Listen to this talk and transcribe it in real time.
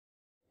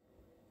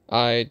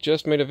I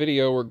just made a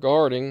video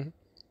regarding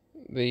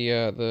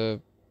the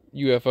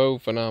UFO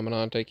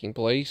phenomenon taking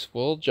place.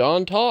 Well,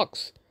 John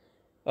Talks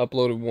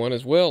uploaded one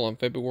as well on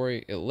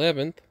February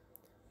 11th.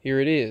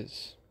 Here it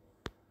is.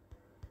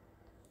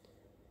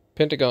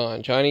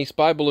 Pentagon, Chinese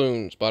spy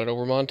balloon spotted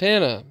over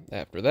Montana.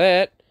 After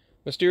that,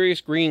 mysterious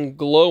green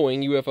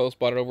glowing UFO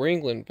spotted over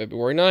England,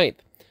 February 9th.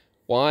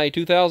 Why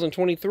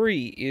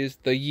 2023 is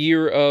the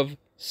year of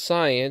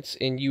science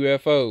in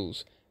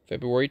UFOs.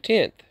 February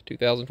 10th,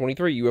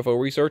 2023. UFO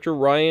researcher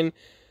Ryan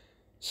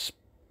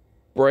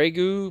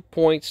Sprague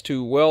points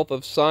to wealth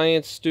of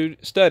science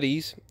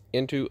studies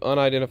into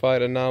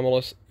unidentified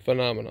anomalous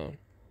phenomenon.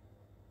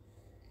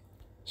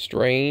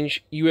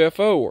 Strange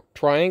UFO, or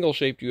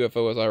triangle-shaped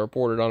UFO, as I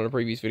reported on in a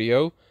previous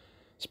video,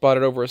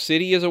 spotted over a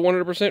city as a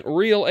 100%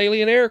 real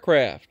alien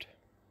aircraft.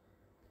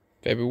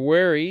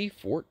 February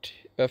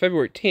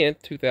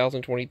 10th,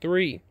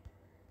 2023.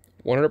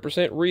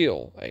 100%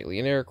 real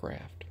alien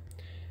aircraft.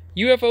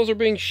 UFOs are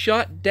being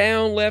shot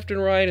down left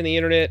and right, and the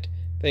internet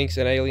thinks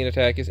an alien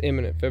attack is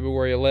imminent.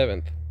 February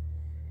 11th.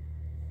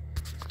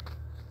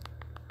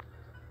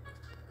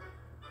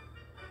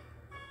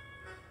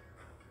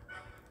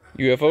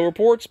 UFO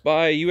reports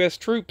by U.S.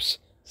 troops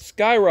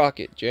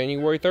skyrocket.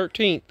 January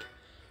 13th.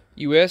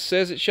 U.S.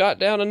 says it shot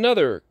down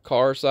another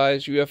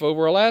car-sized UFO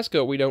over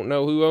Alaska. We don't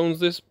know who owns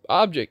this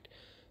object,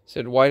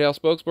 said White House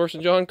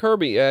spokesperson John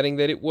Kirby, adding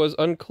that it was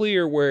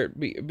unclear where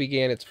it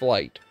began its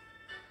flight.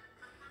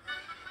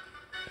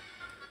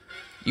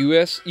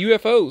 U.S.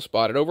 UFO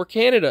spotted over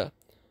Canada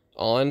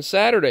on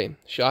Saturday.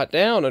 Shot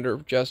down under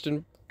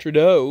Justin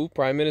Trudeau,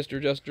 Prime Minister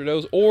Justin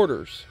Trudeau's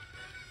orders.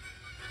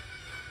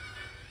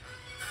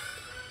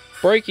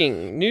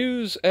 Breaking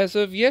news as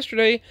of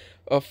yesterday,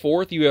 a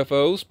fourth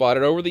UFO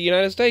spotted over the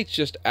United States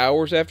just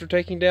hours after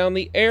taking down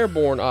the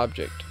airborne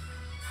object.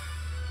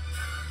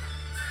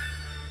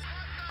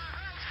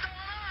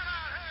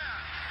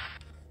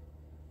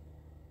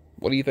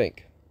 What do you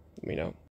think? Let me know.